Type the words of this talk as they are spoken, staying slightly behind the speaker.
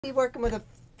Be working with a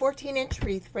 14-inch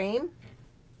wreath frame.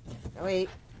 Oh, wait.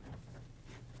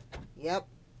 Yep.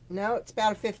 No, it's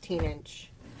about a 15-inch.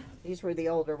 These were the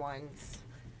older ones.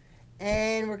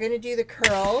 And we're going to do the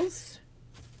curls.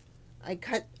 I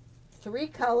cut 3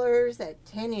 colors at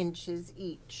 10 inches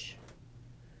each.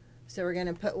 So we're going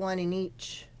to put one in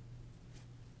each.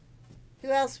 Who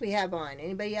else we have on?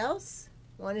 Anybody else?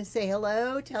 Want to say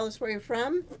hello? Tell us where you're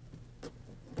from.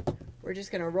 We're just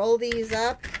going to roll these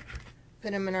up.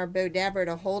 Put them in our bow dabber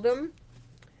to hold them,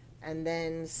 and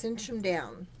then cinch them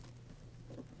down.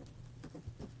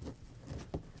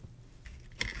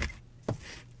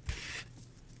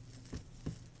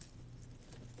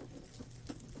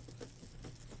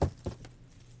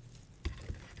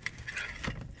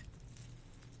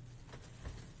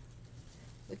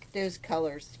 Look at those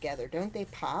colors together. Don't they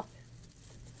pop?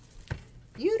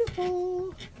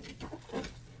 Beautiful.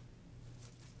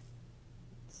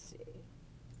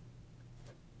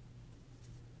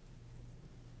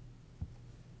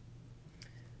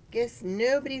 Guess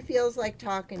nobody feels like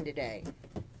talking today.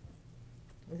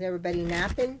 Is everybody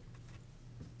napping?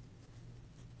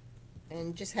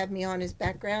 And just have me on as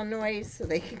background noise so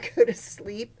they can go to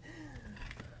sleep.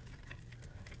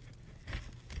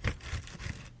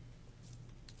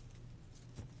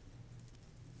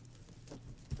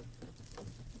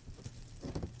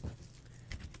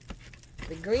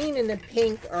 The green and the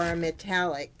pink are a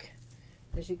metallic.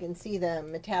 As you can see, the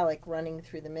metallic running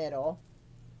through the middle.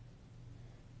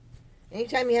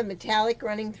 Anytime you have metallic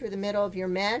running through the middle of your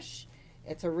mesh,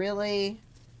 it's a really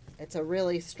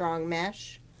strong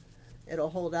mesh. It'll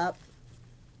hold up.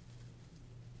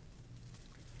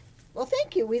 Well,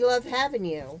 thank you. We love having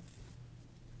you.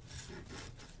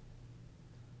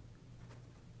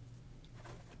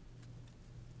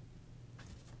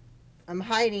 I'm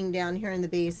hiding down here in the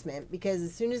basement because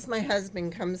as soon as my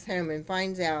husband comes home and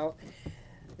finds out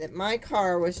that my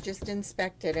car was just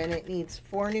inspected and it needs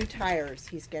 4 new tires,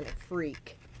 he's gonna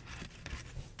freak.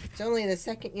 It's only the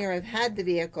 2nd year I've had the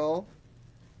vehicle.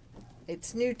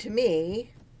 It's new to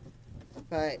me,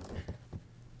 but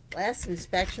last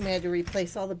inspection we had to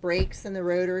replace all the brakes and the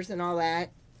rotors and all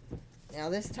that. Now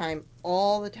this time,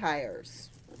 all the tires.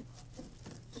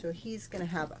 So he's gonna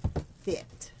have a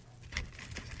fit.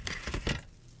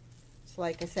 So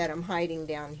like I said, I'm hiding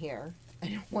down here. I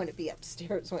don't want to be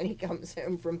upstairs when he comes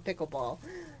home from pickleball.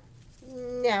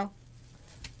 No.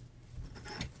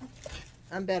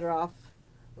 I'm better off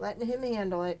letting him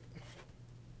handle it.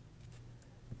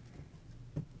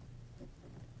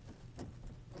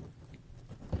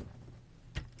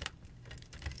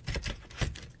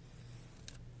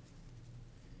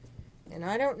 And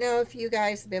I don't know if you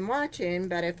guys have been watching,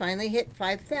 but I finally hit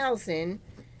 5,000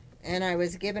 and I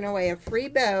was giving away a free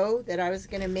bow that I was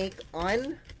going to make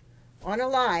on a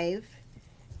live,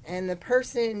 and the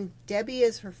person, Debbie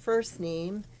is her first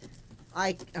name,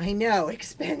 I know,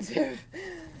 expensive,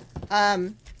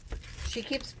 she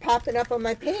keeps popping up on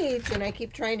my page, and I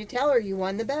keep trying to tell her you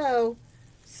won the bow.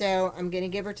 So I'm going to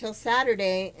give her till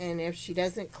Saturday, and if she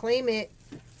doesn't claim it,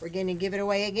 we're going to give it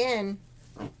away again.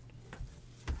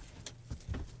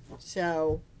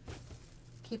 So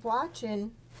keep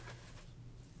watching.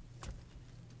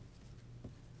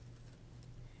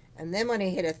 And then when I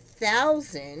hit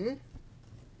 1,000,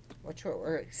 which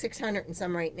we're at 600 and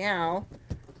some right now,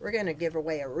 we're going to give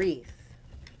away a wreath.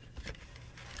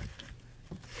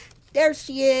 There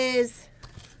she is.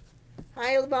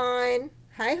 Hi, Levon.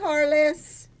 Hi,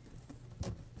 Harless.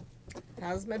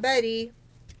 How's my buddy?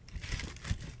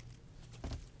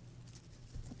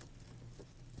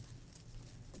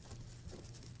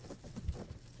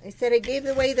 I said I gave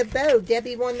away the bow.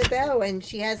 Debbie won the bow, and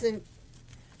she hasn't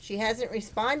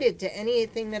responded to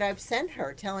anything that I've sent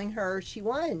her telling her she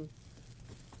won.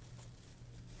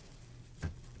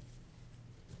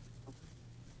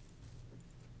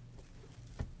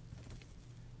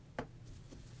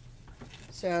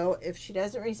 So if she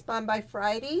doesn't respond by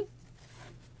Friday,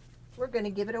 we're going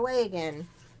to give it away again.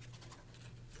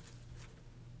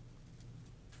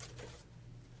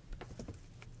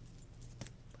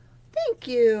 Thank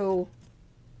you.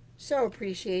 So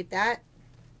appreciate that.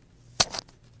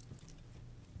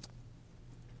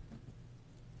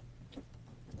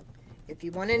 If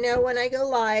you want to know when I go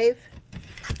live,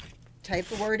 type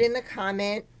a word in the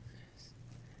comment.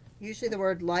 Usually the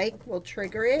word like will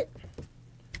trigger it.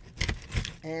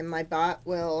 And my bot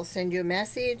will send you a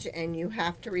message and you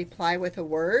have to reply with a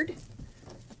word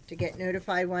to get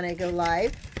notified when I go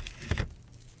live.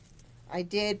 I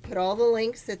did put all the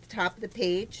links at the top of the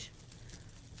page.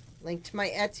 Link to my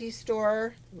Etsy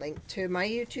store, link to my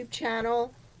YouTube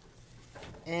channel,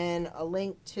 and a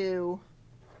link to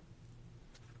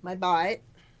my bot.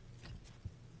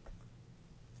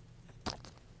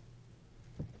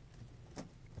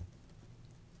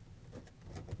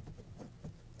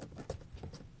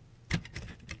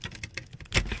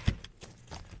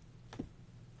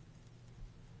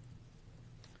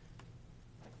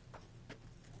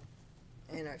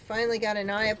 I finally got an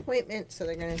eye appointment, so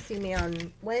they're going to see me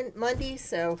on Monday,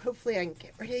 so hopefully I can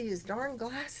get rid of these darn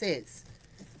glasses.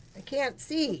 I can't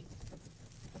see.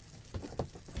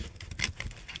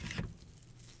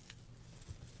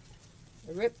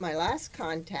 I ripped my last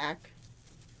contact,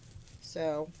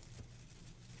 so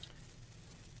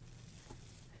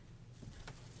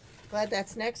glad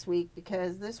that's next week,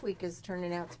 because this week is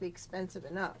turning out to be expensive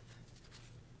enough.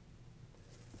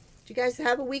 Do you guys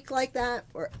have a week like that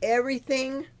where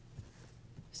everything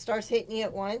starts hitting you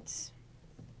at once?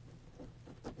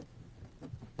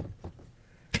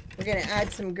 We're going to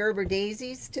add some Gerber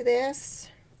Daisies to this.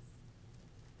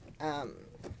 Let's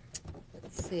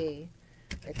see.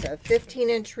 It's a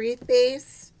 15-inch wreath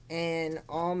base, and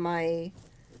all my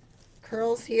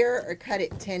curls here are cut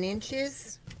at 10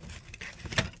 inches.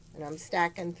 And I'm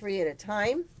stacking 3 at a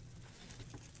time.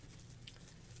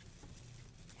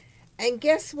 And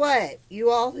guess what? You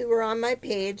all who were on my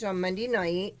page on Monday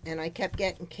night, and I kept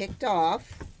getting kicked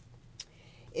off,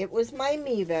 it was my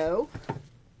Mevo.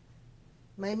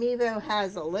 My Mevo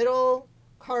has a little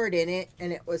card in it,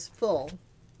 and it was full.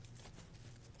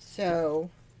 So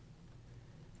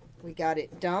we got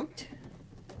it dumped,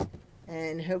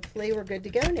 and hopefully we're good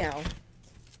to go now.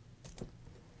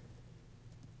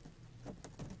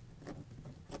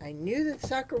 I knew the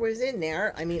sucker was in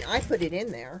there. I mean, I put it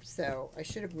in there, so I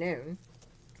should have known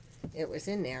it was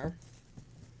in there.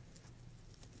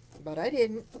 But I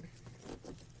didn't.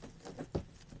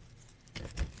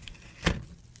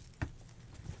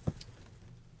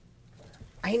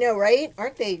 I know, right?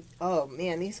 Aren't they? Oh,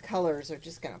 man, these colors are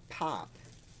just going to pop.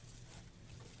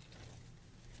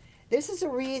 This is a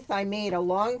wreath I made a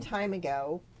long time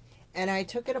ago, and I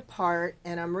took it apart,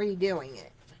 and I'm redoing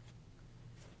it.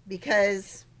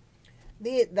 Because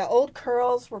the old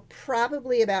curls were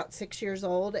probably about 6 years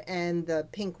old, and the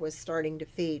pink was starting to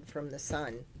fade from the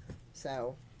sun.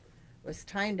 So it was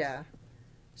time to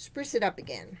spruce it up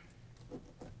again.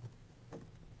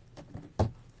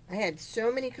 I had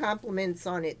so many compliments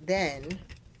on it then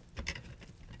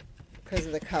because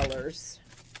of the colors.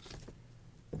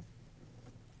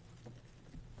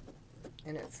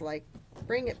 And it's like,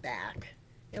 bring it back.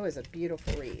 It was a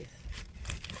beautiful wreath.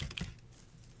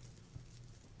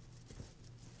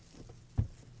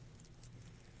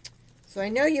 So I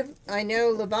know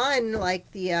Levon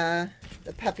liked the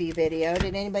puppy video.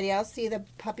 Did anybody else see the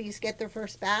puppies get their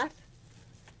first bath?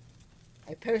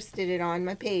 I posted it on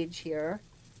my page here.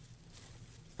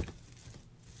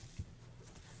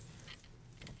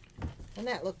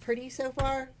 Doesn't that look pretty so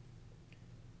far?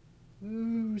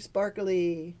 Ooh,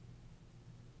 sparkly.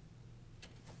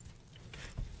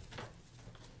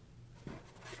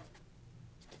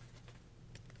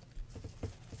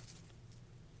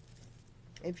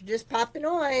 If you're just popping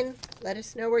on, let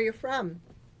us know where you're from.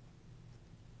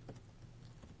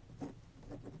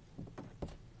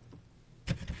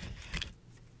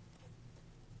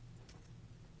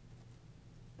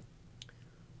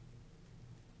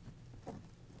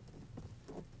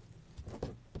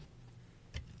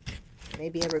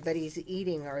 Maybe everybody's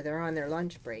eating or they're on their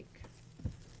lunch break.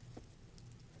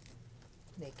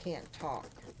 They can't talk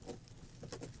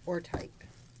or type.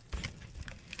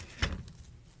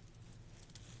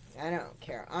 I don't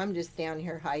care. I'm just down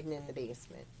here hiding in the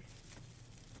basement.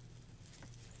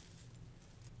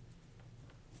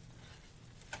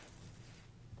 I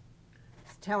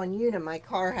was telling you that my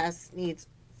car needs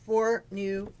 4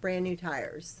 brand new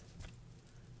tires.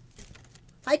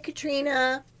 Hi,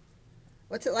 Katrina.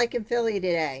 What's it like in Philly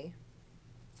today?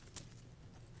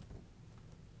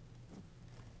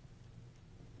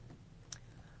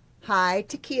 Hi,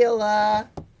 Tequila.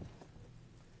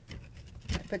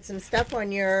 Put some stuff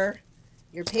on your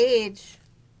page.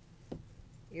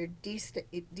 Your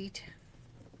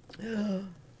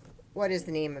what is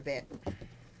the name of it?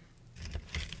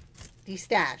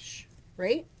 Destash,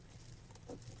 right?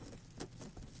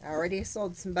 I already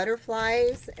sold some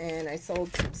butterflies, and I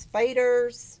sold some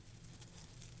spiders.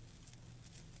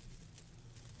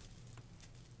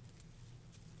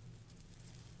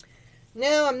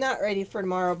 No, I'm not ready for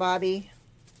tomorrow, Bobby.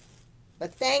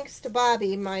 But thanks to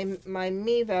Bobby, my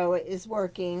Mevo is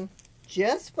working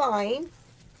just fine.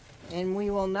 And we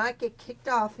will not get kicked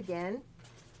off again.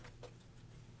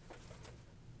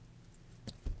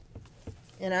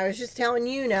 And I was just telling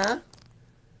Una,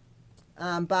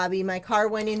 Bobby, my car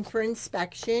went in for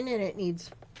inspection and it needs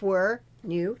 4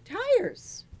 new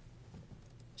tires.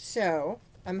 So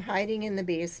I'm hiding in the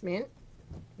basement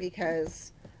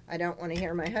because I don't want to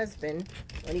hear my husband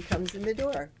when he comes in the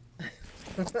door.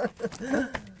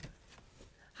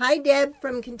 Hi, Deb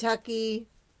from Kentucky.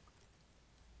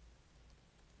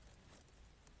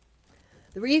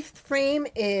 The wreath frame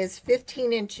is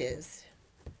 15 inches.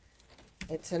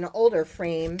 It's an older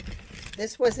frame.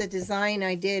 This was a design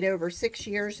I did over 6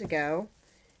 years ago,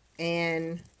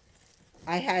 and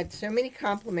I had so many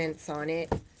compliments on it,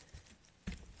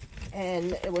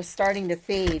 and it was starting to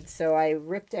fade, so I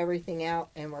ripped everything out,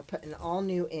 and we're putting all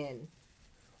new in.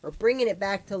 We're bringing it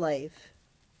back to life.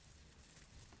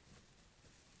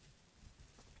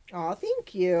 Oh,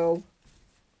 thank you.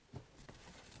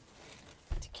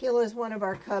 Tequila is one of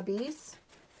our cubbies.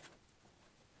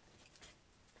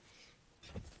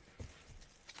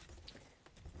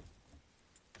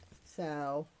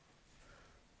 So,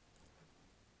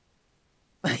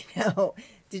 I know.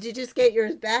 Did you just get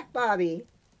yours back, Bobby?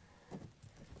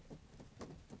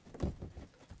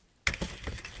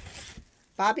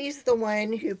 Bobby's the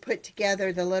one who put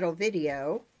together the little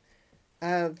video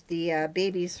of the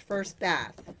baby's first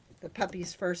bath, the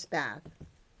puppy's first bath.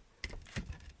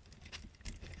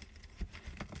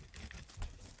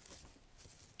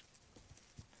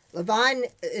 Levon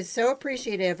is so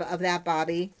appreciative of that,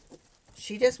 Bobby.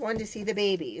 She just wanted to see the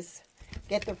babies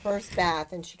get their first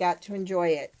bath, and she got to enjoy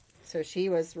it. So she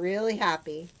was really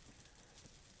happy.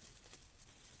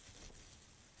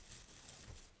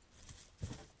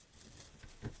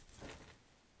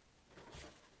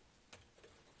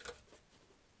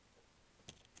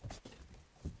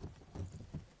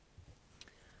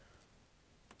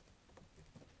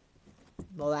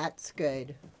 Well, that's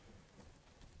good.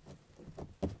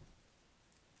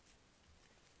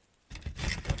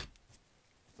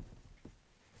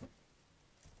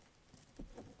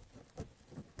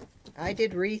 I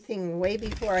did wreathing way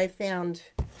before I found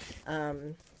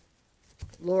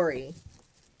Lori.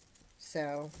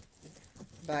 So,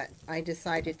 but I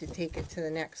decided to take it to the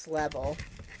next level.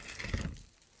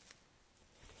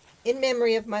 In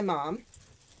memory of my mom.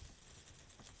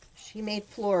 She made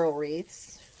floral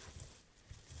wreaths.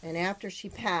 And after she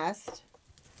passed,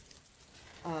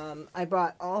 I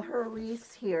brought all her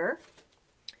wreaths here.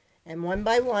 And one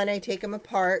by one, I take them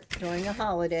apart during a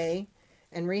holiday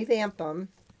and revamp them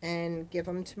and give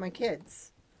them to my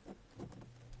kids.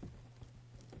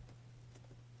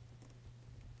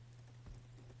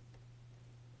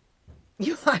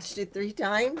 You watched it 3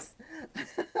 times?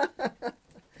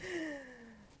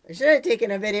 I should have taken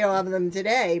a video of them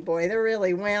today. Boy, they're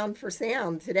really wound for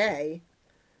sound today.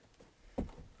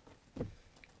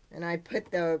 And I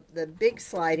put the big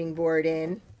sliding board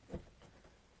in.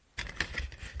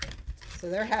 So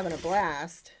they're having a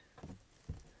blast.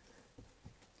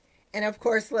 And of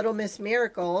course, little Miss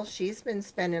Miracle, she's been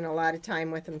spending a lot of time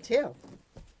with them too.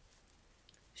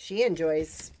 She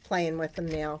enjoys playing with them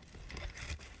now.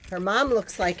 Her mom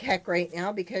looks like heck right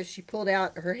now because she pulled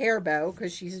out her hair bow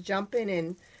because she's jumping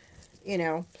and, you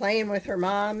know, playing with her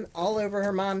mom all over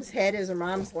her mom's head as her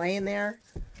mom's laying there.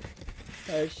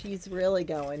 So she's really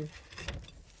going.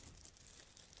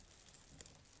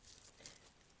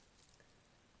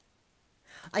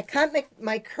 I cut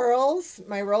my curls,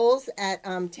 my rolls at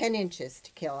 10 inches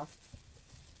to kill.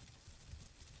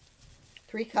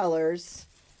 3 colors.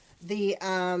 The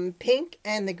pink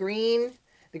and the green.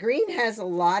 The green has a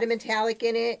lot of metallic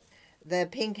in it. The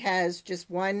pink has just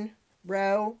 1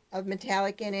 row of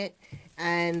metallic in it.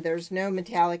 And there's no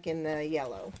metallic in the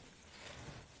yellow.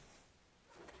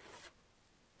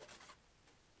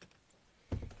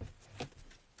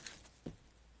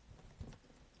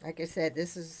 Like I said,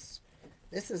 this is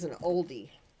an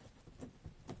oldie,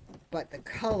 but the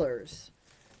colors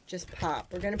just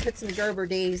pop. We're going to put some Gerber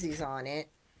Daisies on it.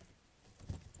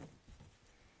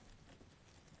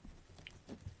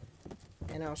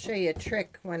 And I'll show you a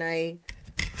trick when I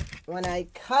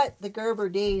cut the Gerber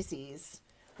Daisies.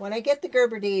 When I get the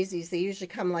Gerber Daisies, they usually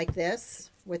come like this,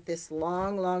 with this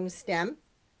long, long stem.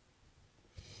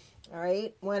 All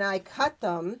right, when I cut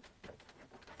them,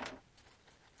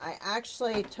 I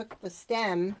actually took the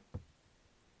stem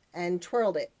and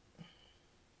twirled it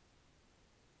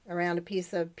around a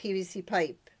piece of PVC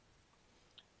pipe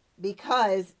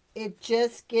because it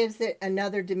just gives it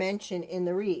another dimension in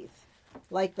the wreath.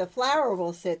 Like the flower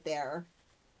will sit there,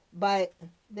 but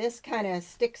this kind of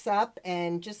sticks up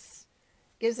and just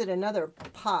gives it another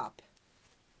pop.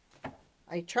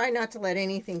 I try not to let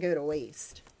anything go to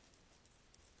waste.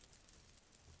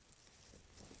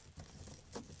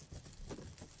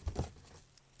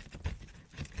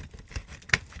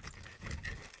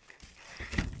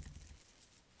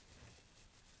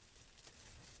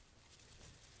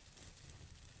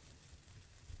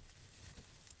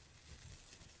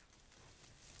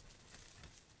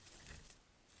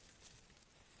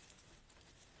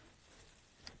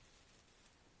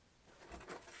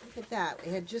 Look at that.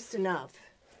 We had just enough.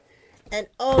 And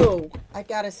oh, I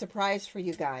got a surprise for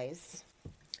you guys.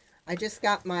 I just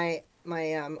got my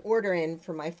order in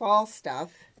for my fall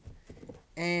stuff,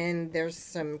 and there's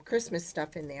some Christmas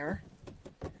stuff in there.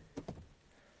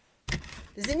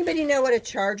 Does anybody know what a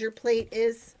charger plate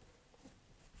is?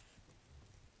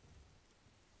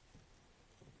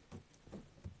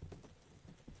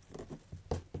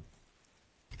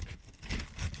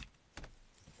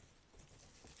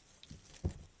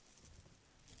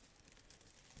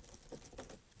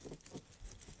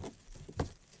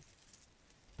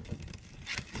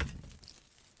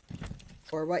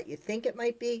 Or what you think it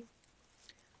might be?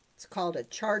 It's called a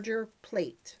charger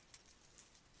plate.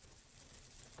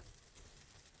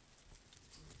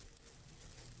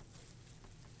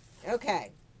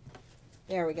 Okay,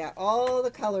 there we got all the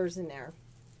colors in there.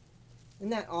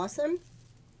 Isn't that awesome?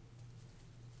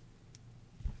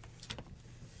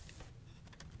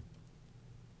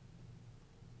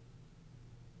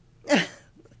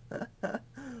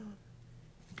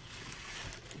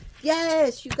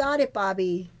 Yes, you got it,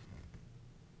 Bobby.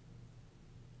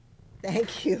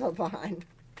 Thank you, Yvonne.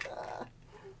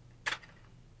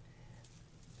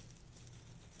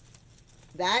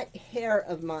 That hair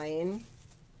of mine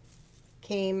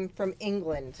came from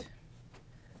England.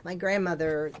 My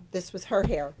grandmother, this was her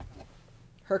hair.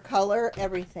 Her color,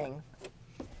 everything.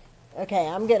 Okay,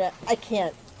 I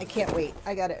can't wait.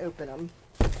 I gotta open them.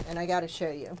 And I gotta show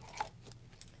you.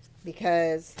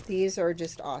 Because these are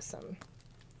just awesome.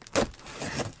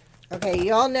 Okay,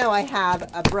 you all know I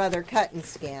have a Brother Cut and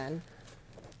Scan.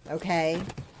 Okay?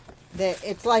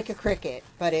 It's like a Cricut,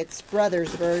 but it's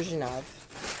Brother's version of.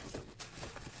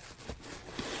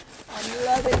 I'm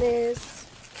loving this.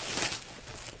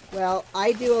 Well,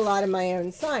 I do a lot of my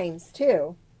own signs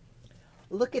too.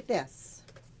 Look at this.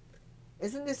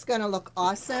 Isn't this going to look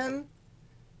awesome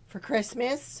for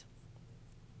Christmas?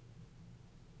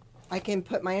 I can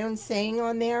put my own saying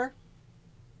on there,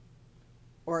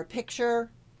 or a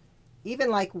picture,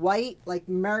 even like white, like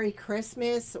Merry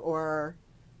Christmas or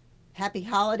Happy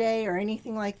Holiday or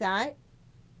anything like that.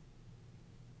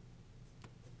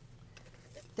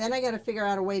 Then I got to figure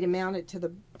out a way to mount it to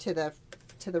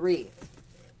the wreath.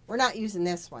 We're not using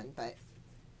this one, but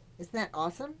isn't that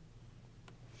awesome?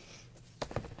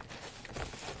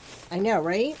 I know,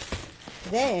 right?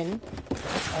 Then,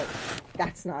 oh,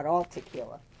 that's not all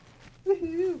tequila.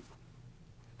 Woohoo!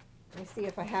 Let me see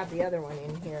if I have the other one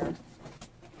in here.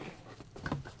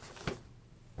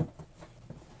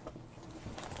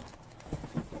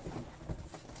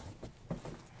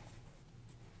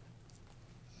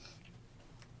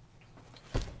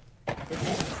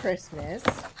 This is Christmas,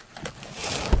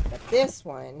 but this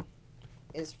one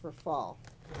is for fall.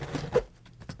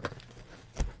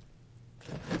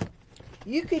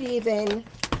 You could even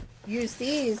use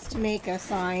these to make a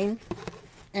sign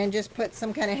and just put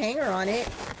some kind of hanger on it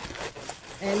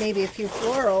and maybe a few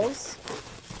florals.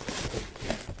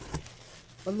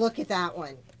 But look at that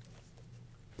one.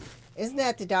 Isn't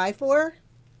that to die for?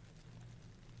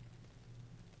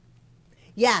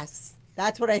 Yes,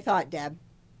 that's what I thought, Deb.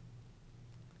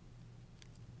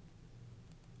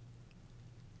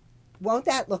 Won't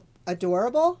that look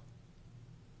adorable?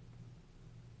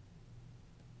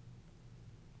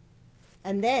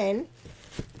 And then,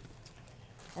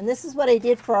 and this is what I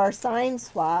did for our sign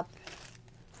swap.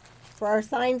 For our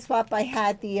sign swap, I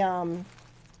had the,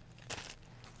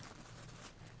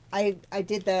 I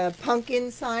did the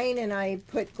pumpkin sign and I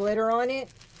put glitter on it.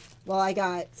 Well, I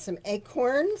got some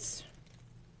acorns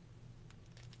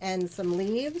and some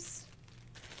leaves.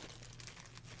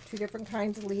 2 different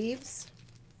kinds of leaves.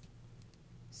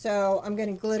 So I'm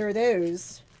going to glitter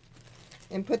those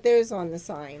and put those on the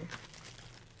sign.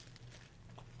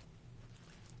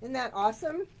 Isn't that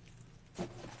awesome?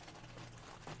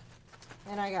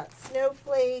 And I got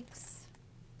snowflakes.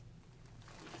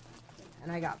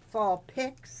 And I got fall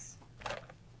picks.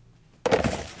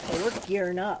 So we're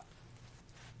gearing up.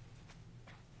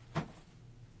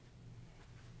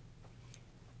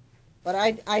 But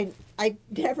I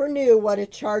never knew what a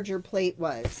charger plate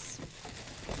was.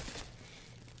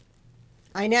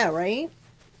 I know, right?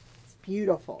 It's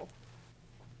beautiful.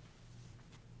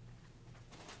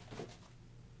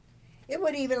 It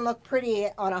would even look pretty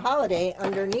on a holiday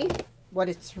underneath what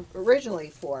it's originally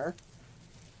for.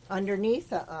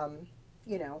 Underneath,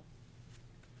 you know,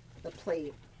 the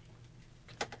plate.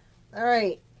 All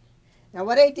right. Now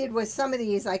what I did was some of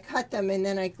these, I cut them and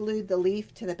then I glued the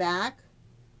leaf to the back.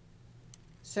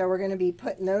 So we're going to be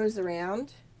putting those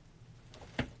around.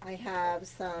 I have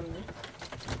some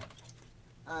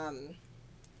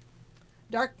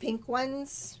dark pink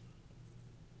ones.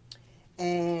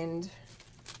 And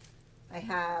I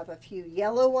have a few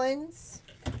yellow ones.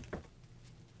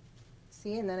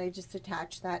 See, and then I just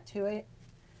attach that to it.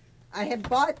 I had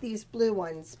bought these blue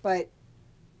ones, but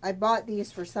I bought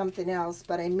these for something else,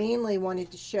 but I mainly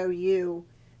wanted to show you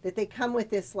that they come with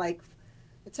this, like,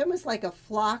 it's almost like a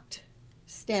flocked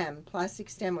stem, plastic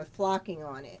stem with flocking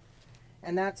on it.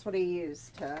 And that's what I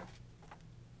use to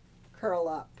curl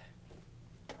up.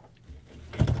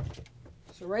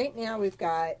 So right now we've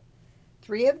got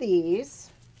 3 of these.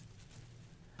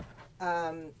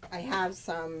 I have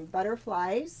some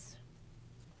butterflies.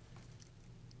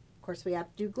 Of course, we have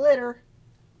to do glitter.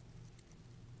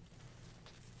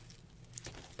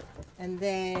 And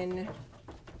then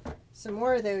some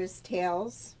more of those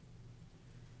tails.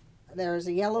 There's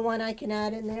a yellow one I can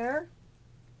add in there.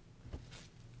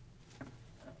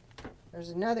 There's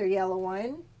another yellow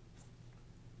one.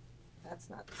 That's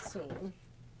not the same.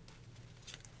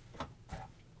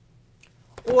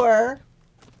 Or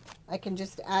I can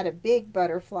just add a big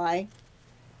butterfly.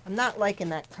 I'm not liking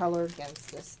that color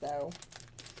against this though,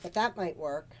 but that might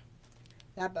work.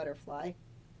 That butterfly.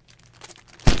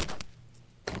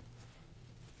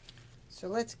 So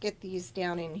let's get these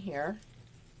down in here.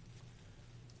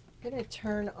 I'm going to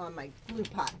turn on my glue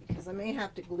pot because I may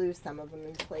have to glue some of them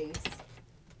in place.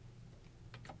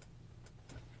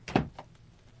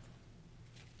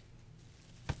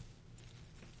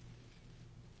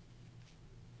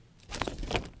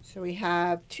 So we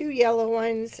have 2 yellow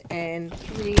ones and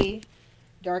 3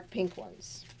 dark pink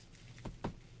ones.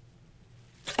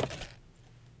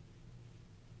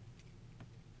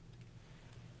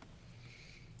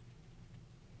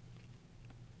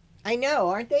 I know,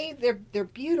 aren't they? They're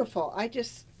beautiful. I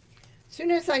just, as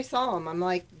soon as I saw them, I'm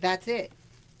like, that's it.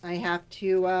 I have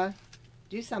to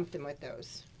do something with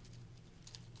those.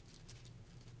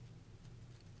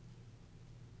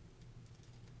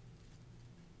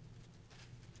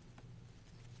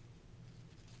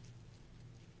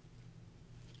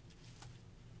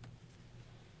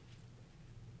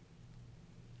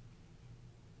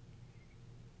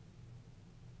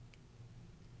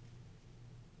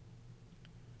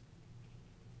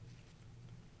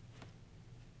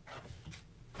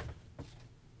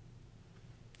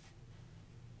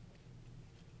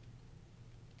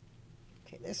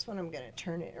 This one I'm going to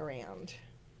turn it around.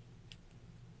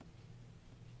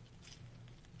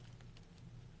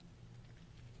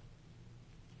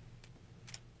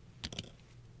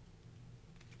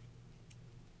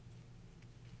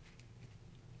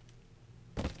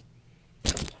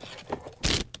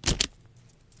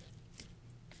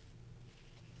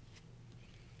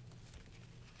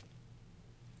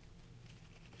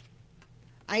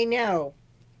 I know,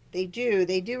 they do.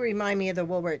 They do remind me of the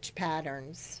Woolrich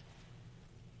patterns.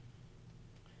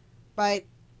 But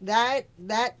that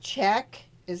check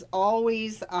is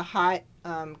always a hot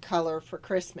color for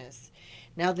Christmas.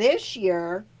 Now this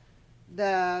year,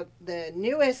 the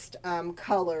newest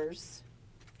colors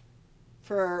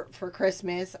for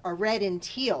Christmas are red and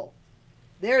teal.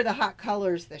 They're the hot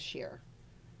colors this year.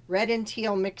 Red and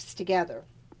teal mixed together.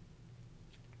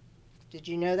 Did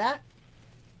you know that?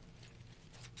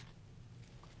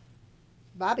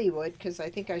 Bobby would, because I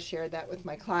think I shared that with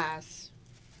my class.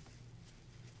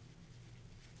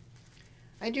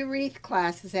 I do wreath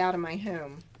classes out of my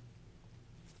home,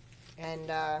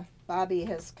 and Bobby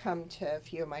has come to a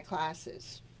few of my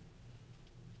classes.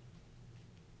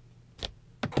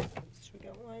 So we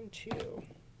got 1, 2.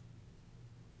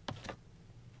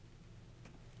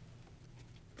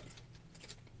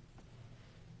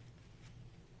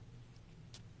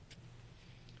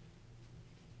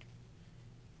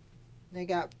 They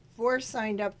got 4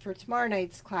 signed up for tomorrow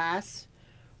night's class.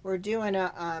 We're doing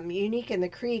a Unique in the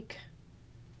Creek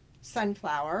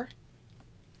sunflower.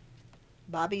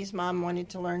 Bobby's mom wanted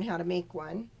to learn how to make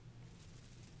one.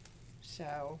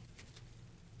 So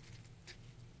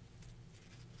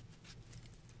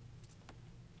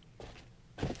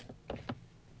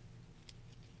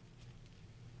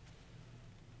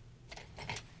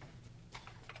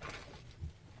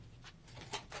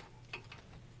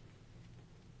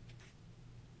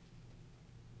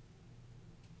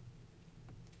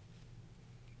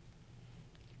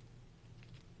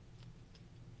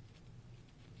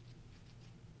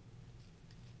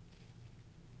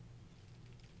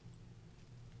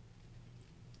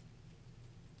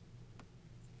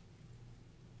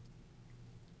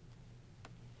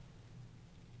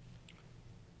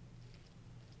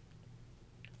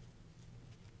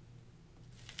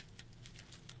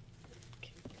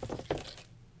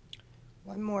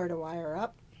one more to wire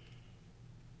up.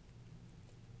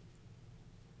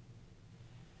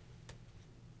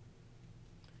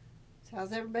 So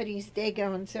how's everybody's day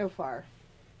going so far?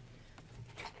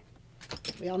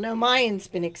 We all know mine's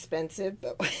been expensive,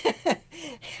 but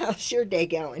how's your day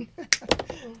going?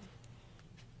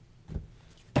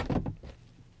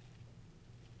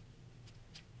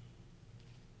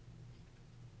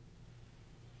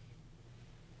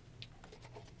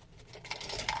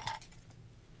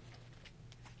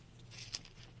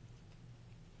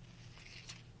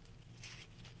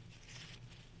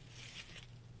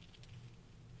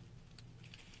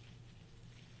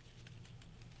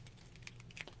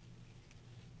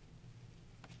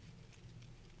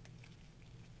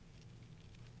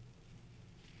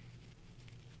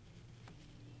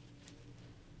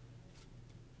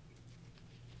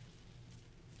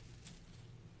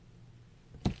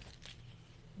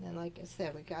 And like I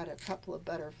said, we got a couple of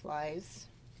butterflies.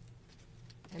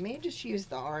 I may just use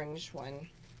the orange one.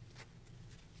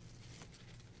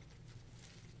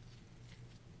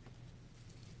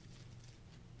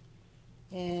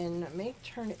 And I may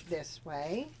turn it this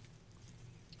way.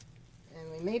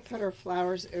 And we may put our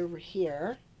flowers over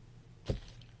here.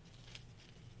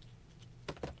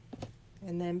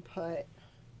 And then put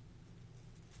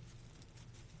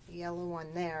the yellow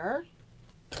one there.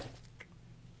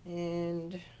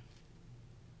 And let's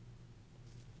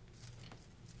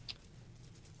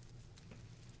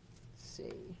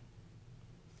see.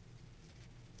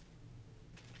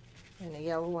 And a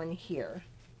yellow one here.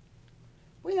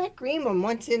 Boy, that green one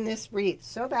wants in this wreath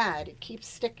so bad. It keeps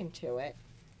sticking to it.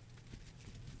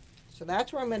 So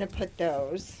that's where I'm going to put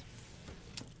those.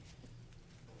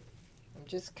 I'm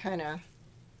just kind of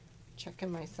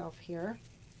checking myself here.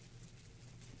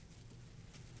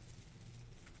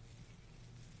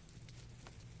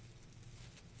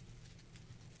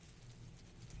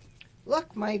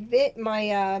 Look, my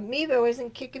Mevo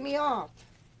isn't kicking me off.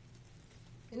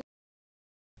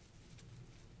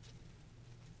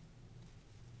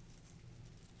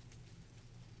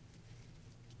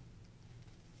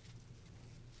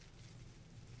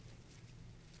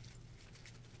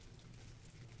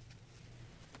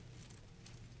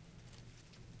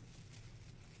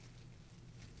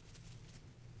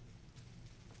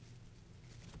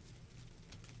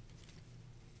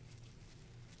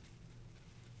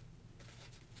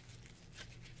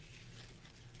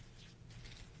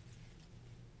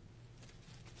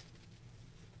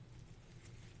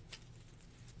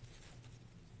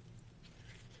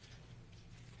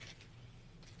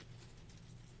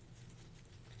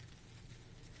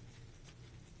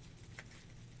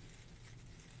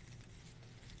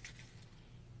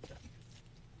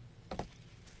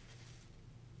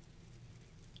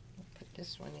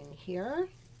 This one in here.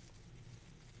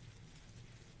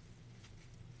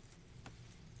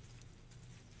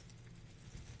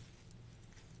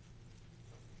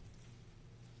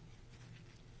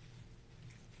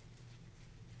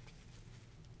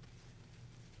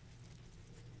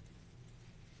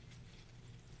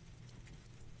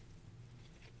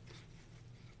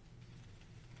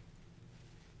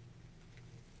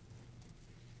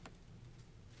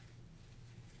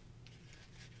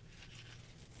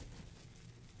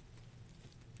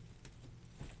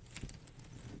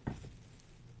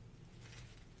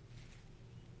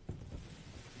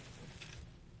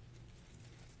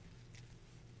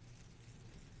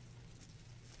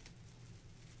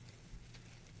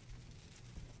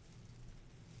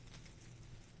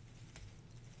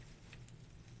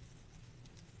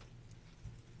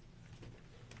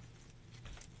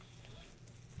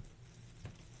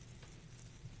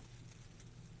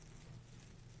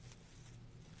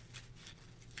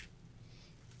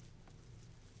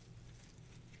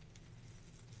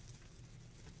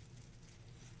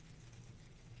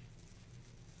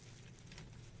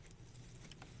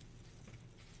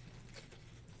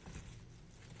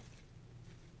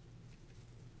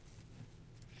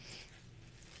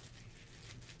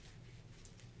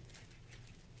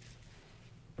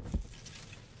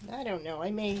 I don't know.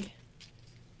 I may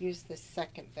use the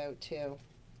second though too.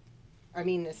 I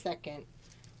mean the second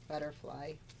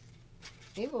butterfly.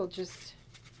 Maybe we'll just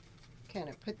kind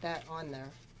of put that on there.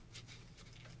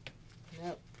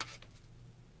 Nope.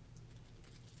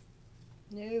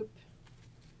 Nope.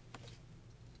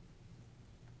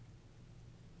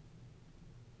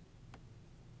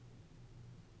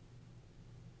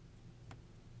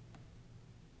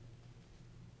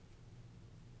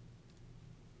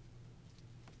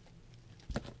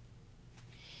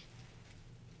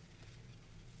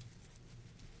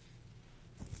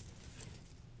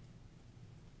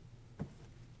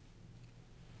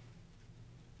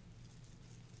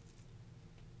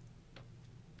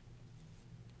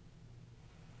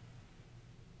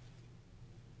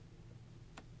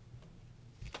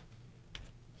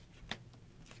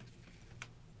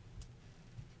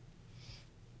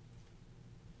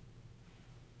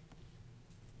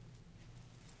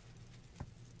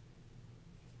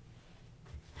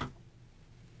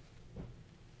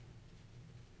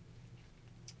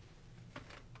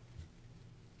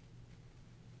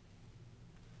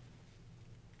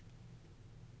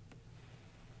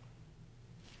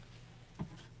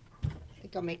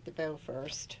 think I'll make the bow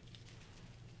first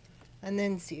and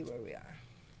then see where we are.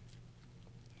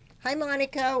 Hi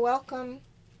Monica, welcome.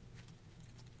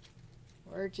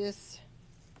 We're just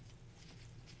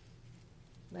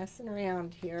messing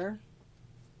around here.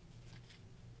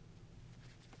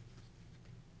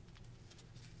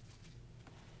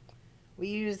 We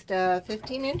used a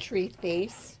 15-inch wreath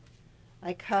base.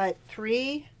 I cut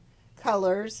 3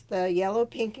 colors, the yellow,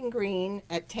 pink, and green,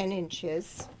 at 10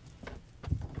 inches.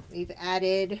 We've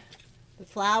added the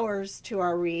flowers to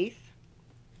our wreath.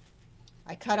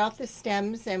 I cut off the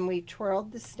stems and we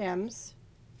twirled the stems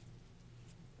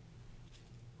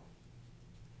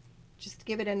just to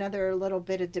give it another little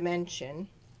bit of dimension.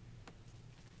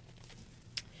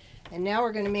 And now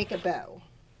we're going to make a bow.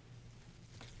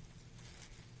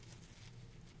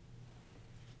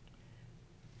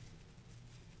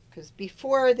 Because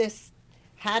before this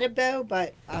had a bow,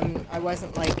 but I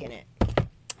wasn't liking it.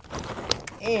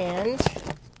 And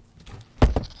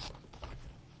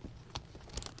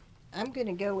I'm going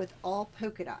to go with all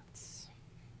polka dots.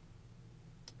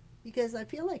 Because I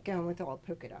feel like going with all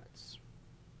polka dots.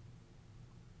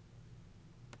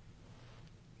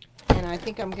 And I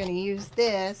think I'm going to use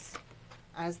this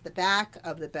as the back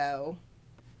of the bow.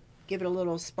 Give it a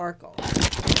little sparkle.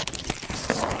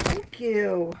 Thank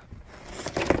you.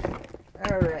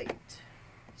 All right,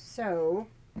 so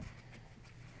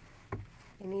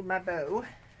I need my bow.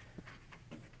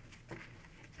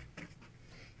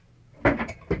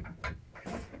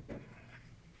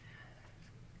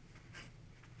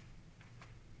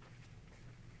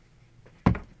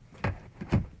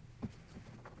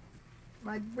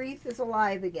 My wreath is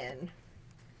alive again.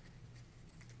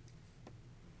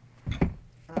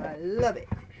 I love it.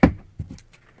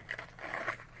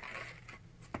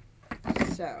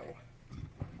 So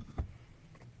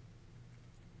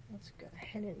let's go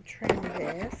ahead and trim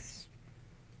this.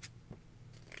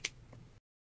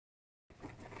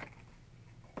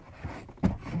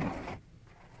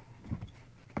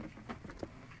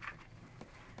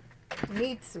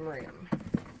 Need some room.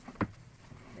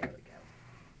 There we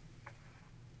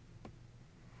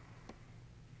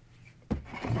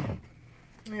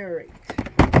go. All right.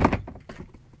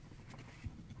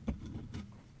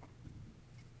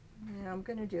 Now I'm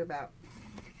going to do about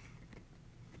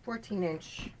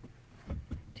 14-inch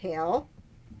tail,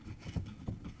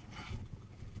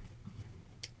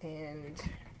 and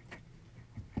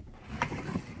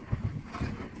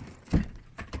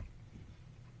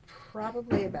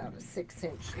probably about a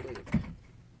 6-inch loop.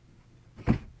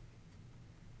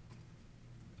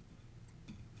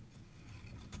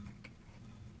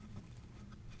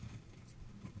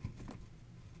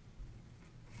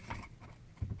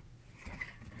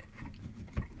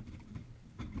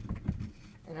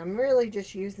 And I'm really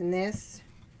just using this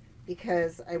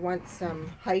because I want some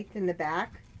height in the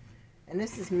back. And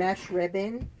this is mesh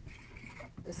ribbon.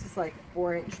 This is like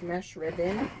 4-inch mesh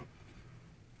ribbon.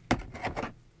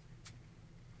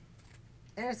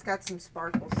 And it's got some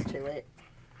sparkles to it.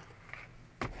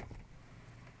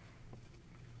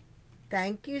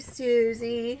 Thank you,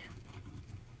 Susie.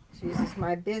 Susie's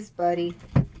my biz buddy.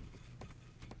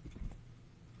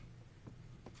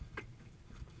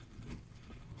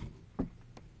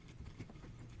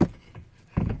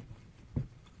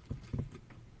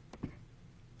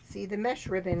 See, the mesh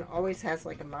ribbon always has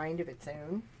like a mind of its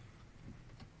own.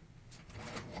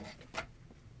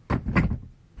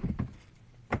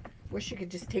 Wish you could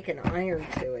just take an iron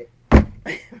to it,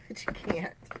 but you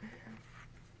can't.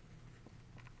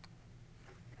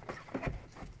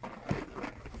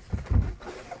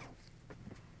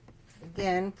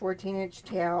 Again, 14-inch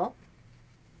tail.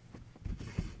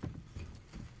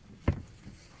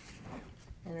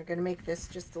 And we're going to make this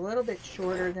just a little bit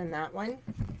shorter than that one.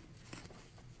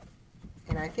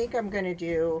 And I think I'm going to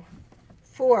do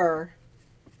 4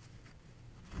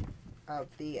 of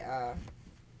the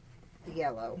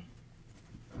yellow.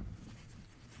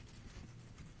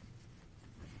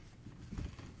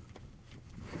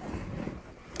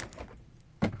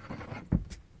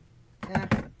 Yeah.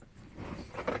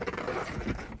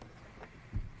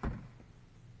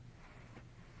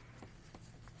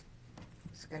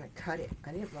 Just going to cut it.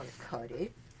 I didn't want to cut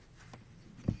it.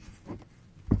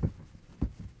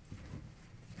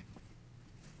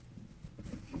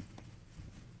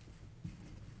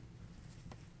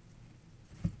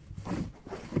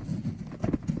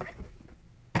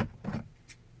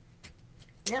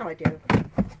 Now I do.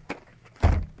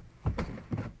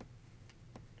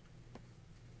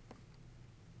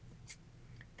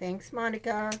 Thanks,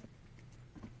 Monica.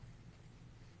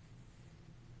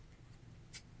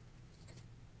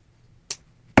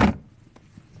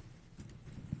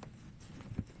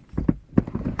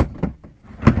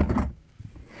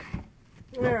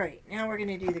 Alright, now we're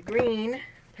going to do the green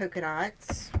polka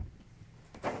dots.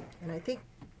 And I think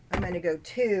I'm going to go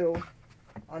 2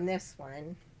 on this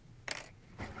one.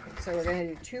 So we're going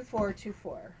to do 2, 4, 2,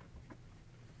 4.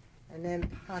 And then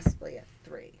possibly a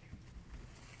 3.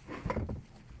 I'm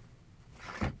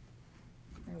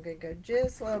going to go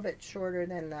just a little bit shorter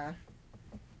than the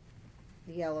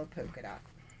yellow polka dot.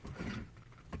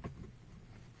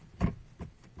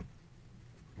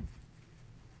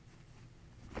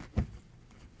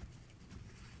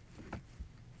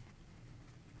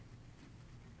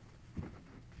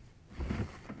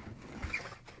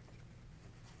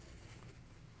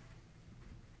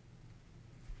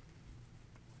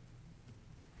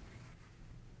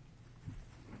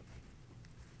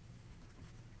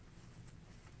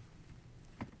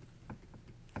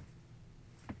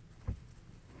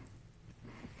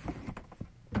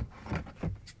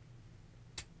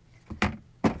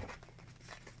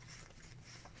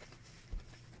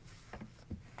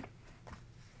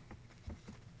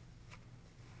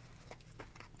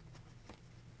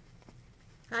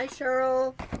 Hi,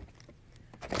 Cheryl.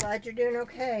 Glad you're doing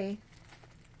okay.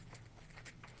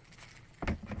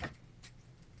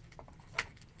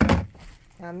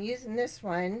 I'm using this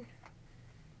one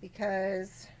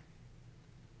because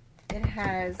it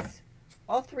has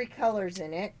all 3 colors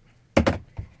in it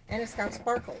and it's got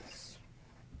sparkles.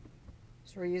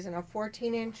 So we're using a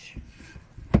 14-inch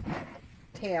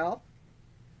tail,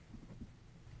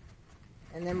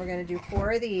 and then we're going to do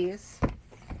 4 of these.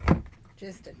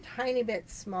 Just a tiny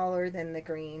bit smaller than the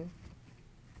green.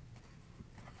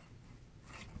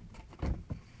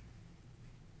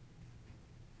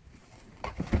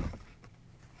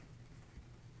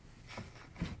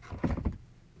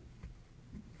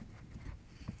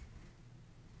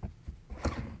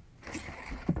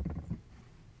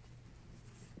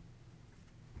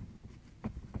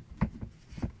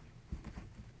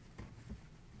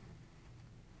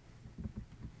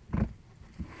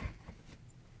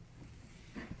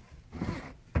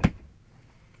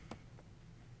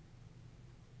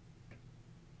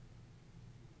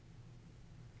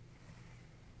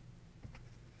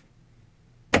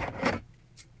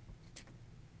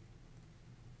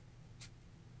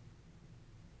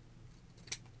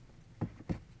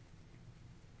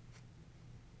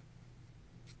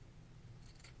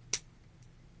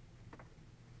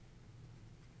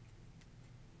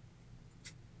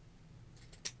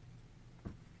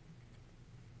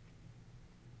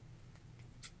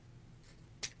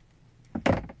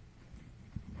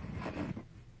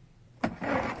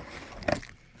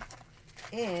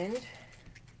 And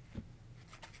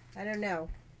I don't know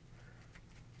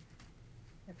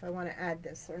if I want to add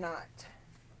this or not.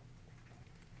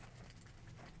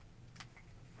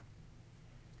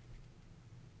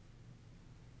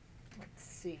 Let's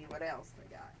see what else I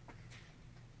got.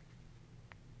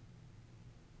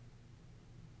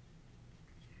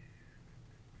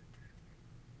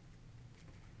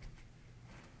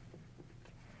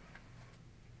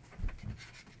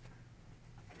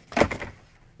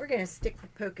 We're going to stick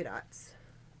with polka dots.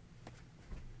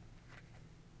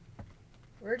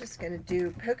 We're just going to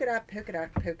do polka dot, polka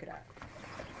dot, polka dot.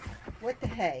 What the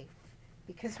hey?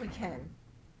 Because we can.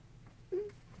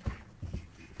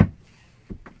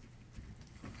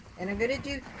 And I'm going to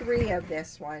do 3 of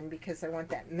this one because I want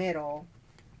that middle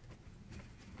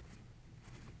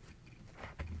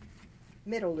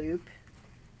loop.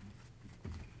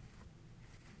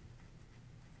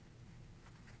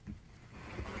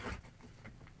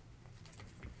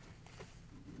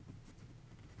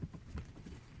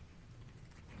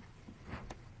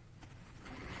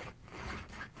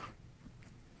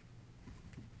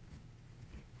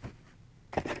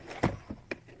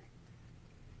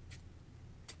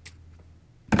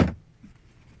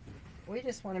 We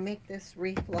just want to make this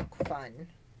wreath look fun.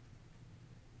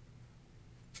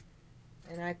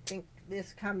 And I think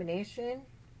this combination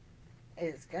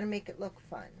is going to make it look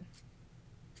fun.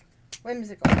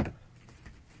 Whimsical.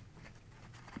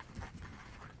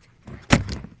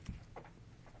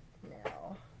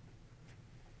 Now,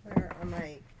 where are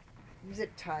my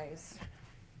zip ties?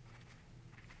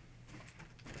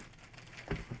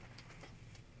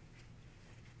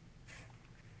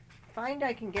 Find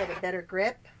I can get a better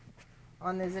grip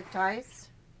on the zip ties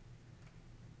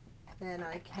than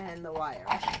I can the wire,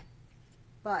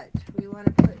 but we want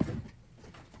to put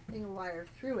the wire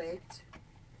through it,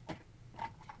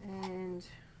 and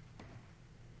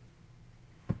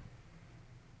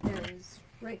there it is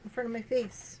right in front of my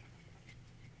face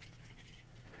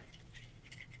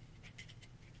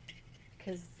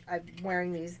because I'm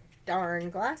wearing these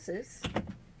darn glasses.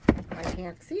 I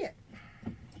can't see it.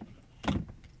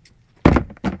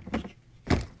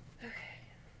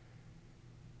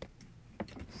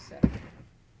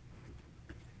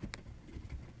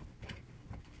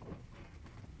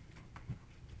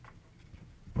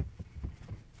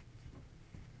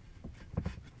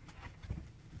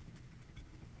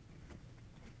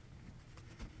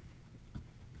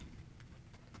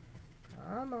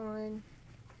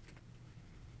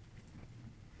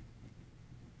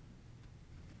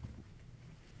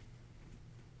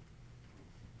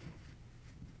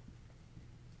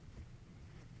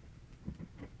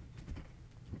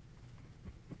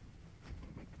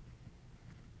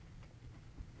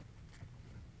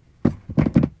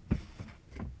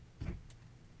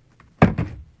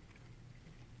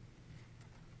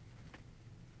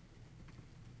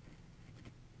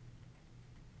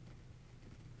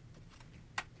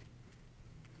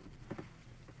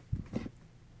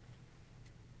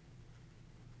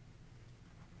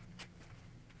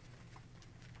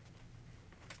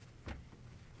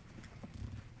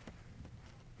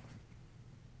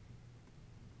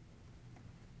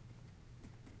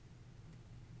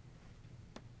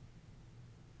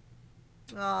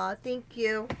 Aw, thank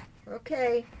you.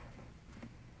 Okay.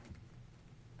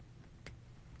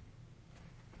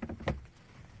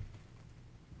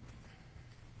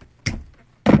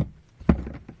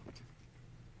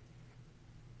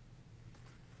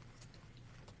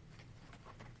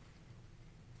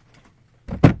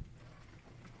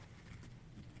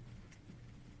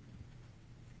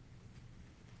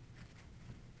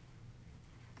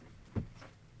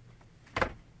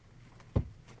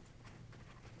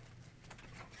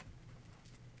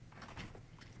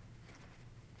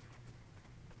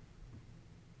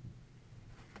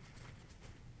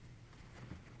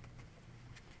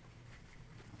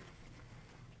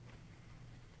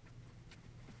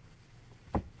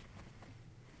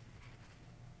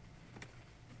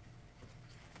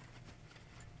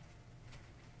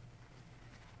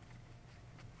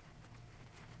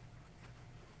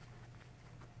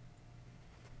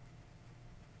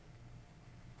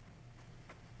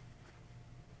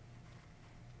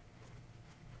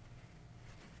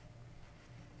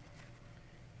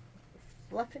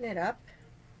 Fluffing it up.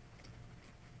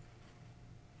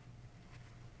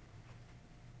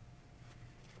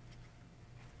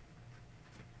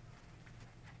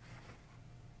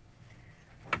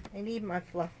 I need my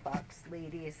fluff box,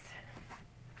 ladies.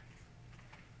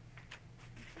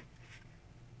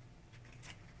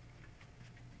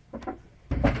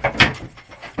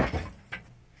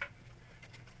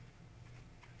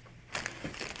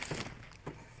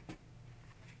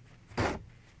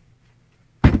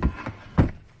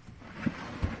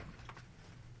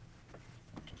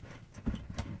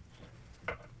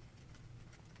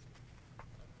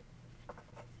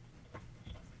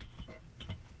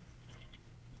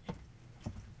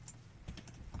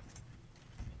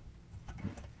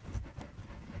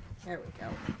 There we go.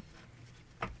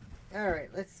 All right,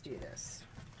 let's do this.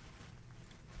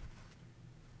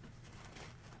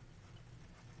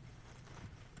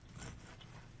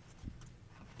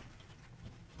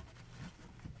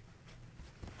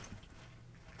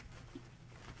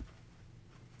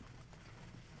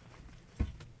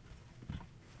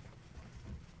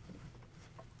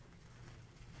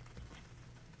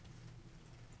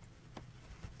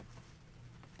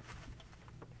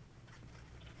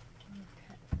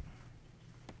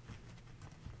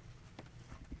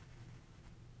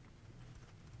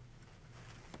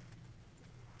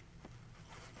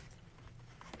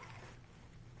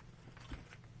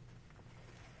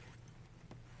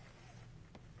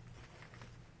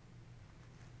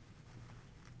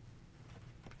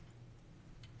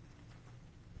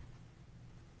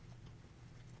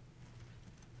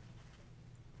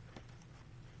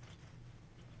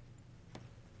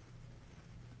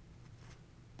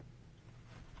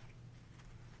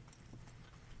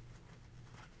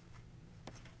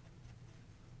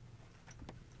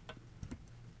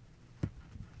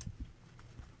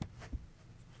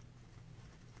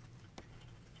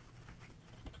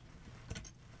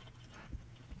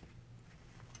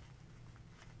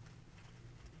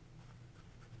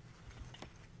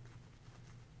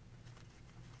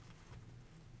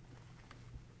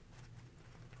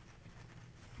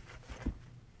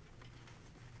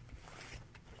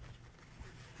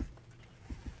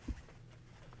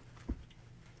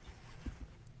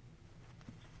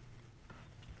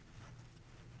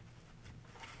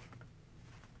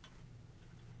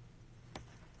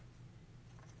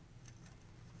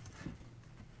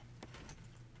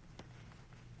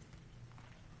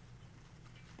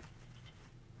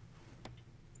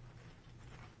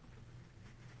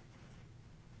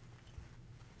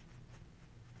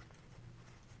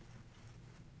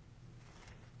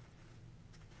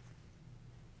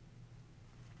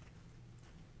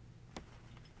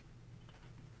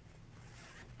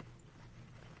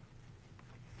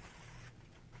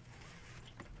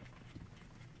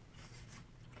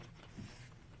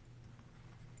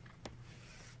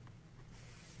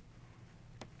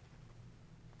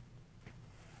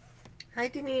 Hi,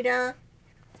 Danita.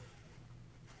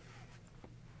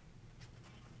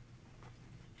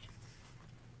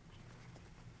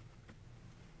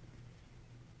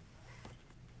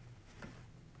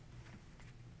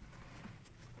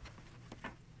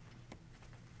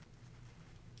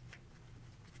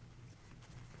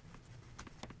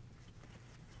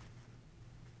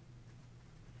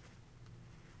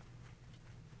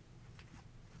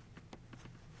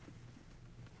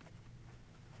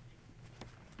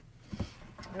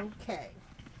 Okay.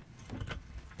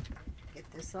 Get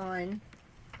this on.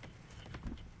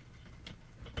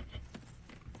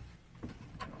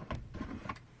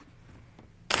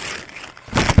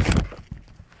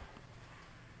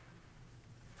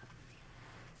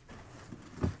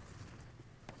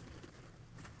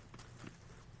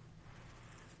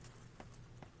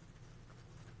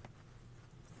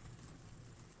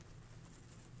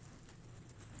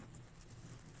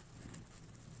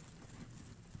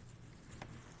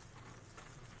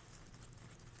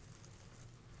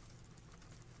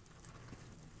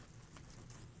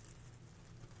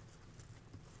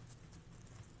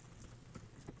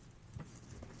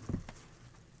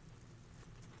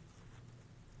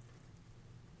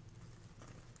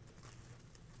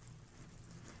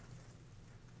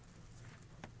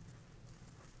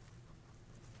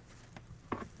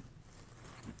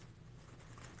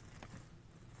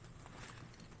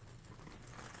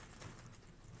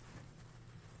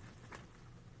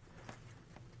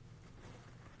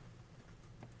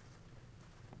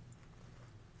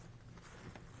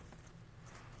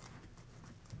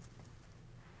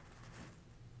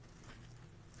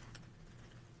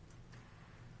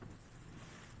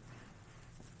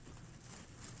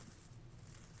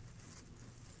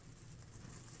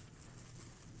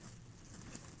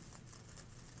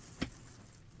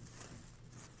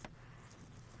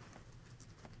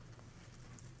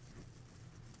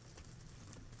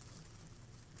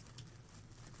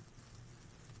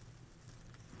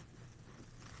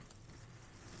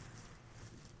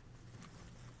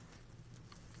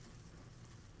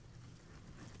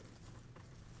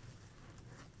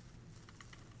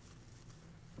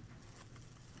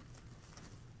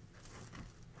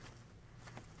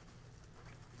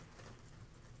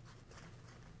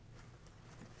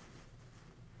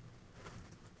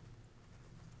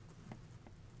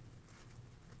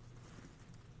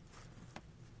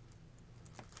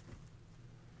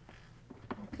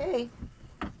 Okay.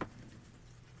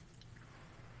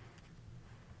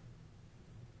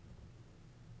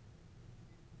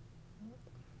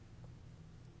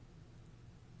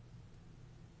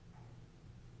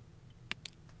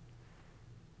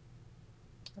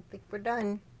 I think we're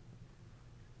done.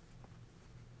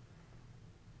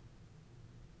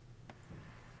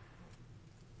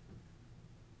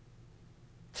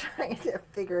 Trying to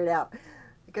figure it out.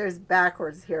 It goes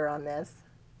backwards here on this.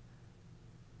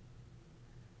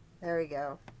 There we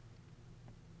go.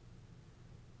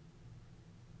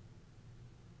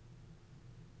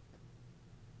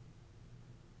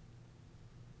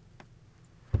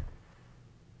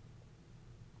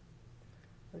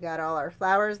 We got all our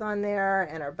flowers on there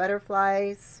and our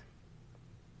butterflies.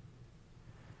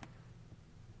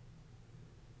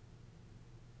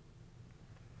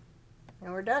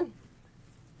 And we're done.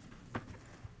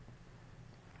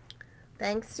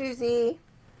 Thanks, Susie.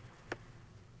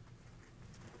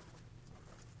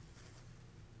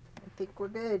 I think we're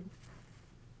good.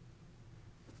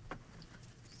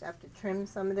 Just have to trim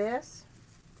some of this,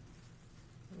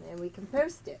 and then we can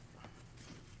post it.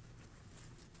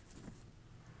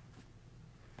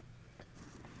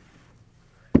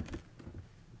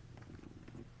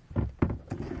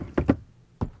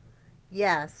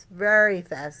 Yes, very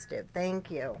festive.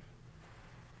 Thank you.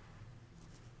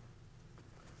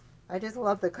 I just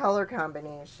love the color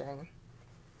combination.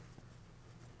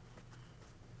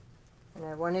 And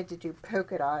I wanted to do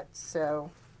polka dots, so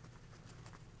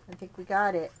I think we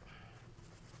got it.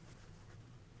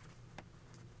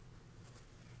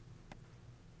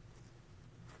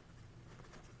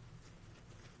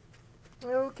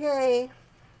 Okay.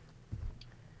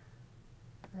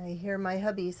 I hear my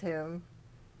hubby's home.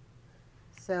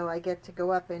 So I get to go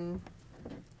up and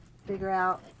figure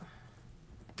out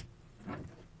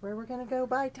where we're going to go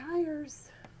buy tires.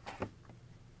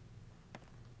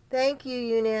 Thank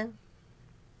you, Una.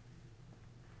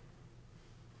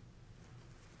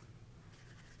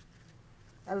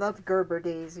 I love Gerber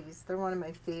Daisies. They're one of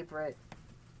my favorite.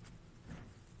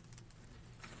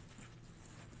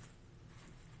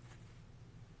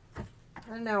 I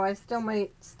don't know. I still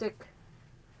might stick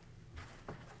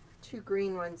 2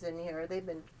 green ones in here. They've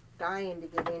been dying to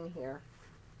get in here.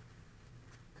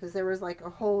 Because there was like a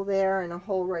hole there and a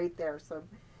hole right there. So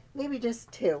maybe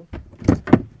just 2.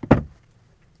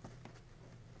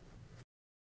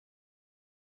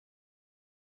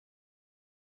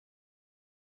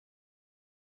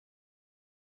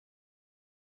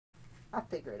 I'll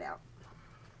figure it out.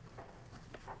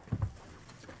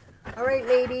 Alright,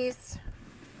 ladies.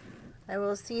 I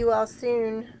will see you all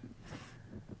soon.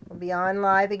 We'll be on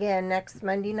live again next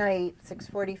Monday night,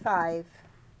 6:45.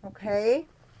 Okay?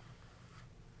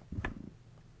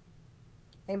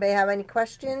 Anybody have any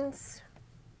questions?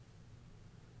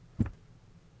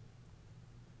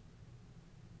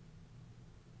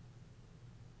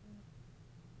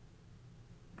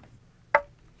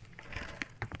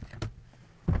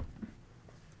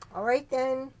 All right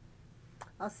then.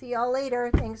 I'll see y'all later.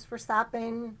 Thanks for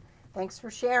stopping. Thanks for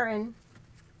sharing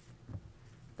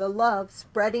the love,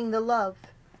 spreading the love.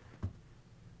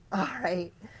 All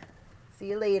right. See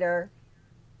you later.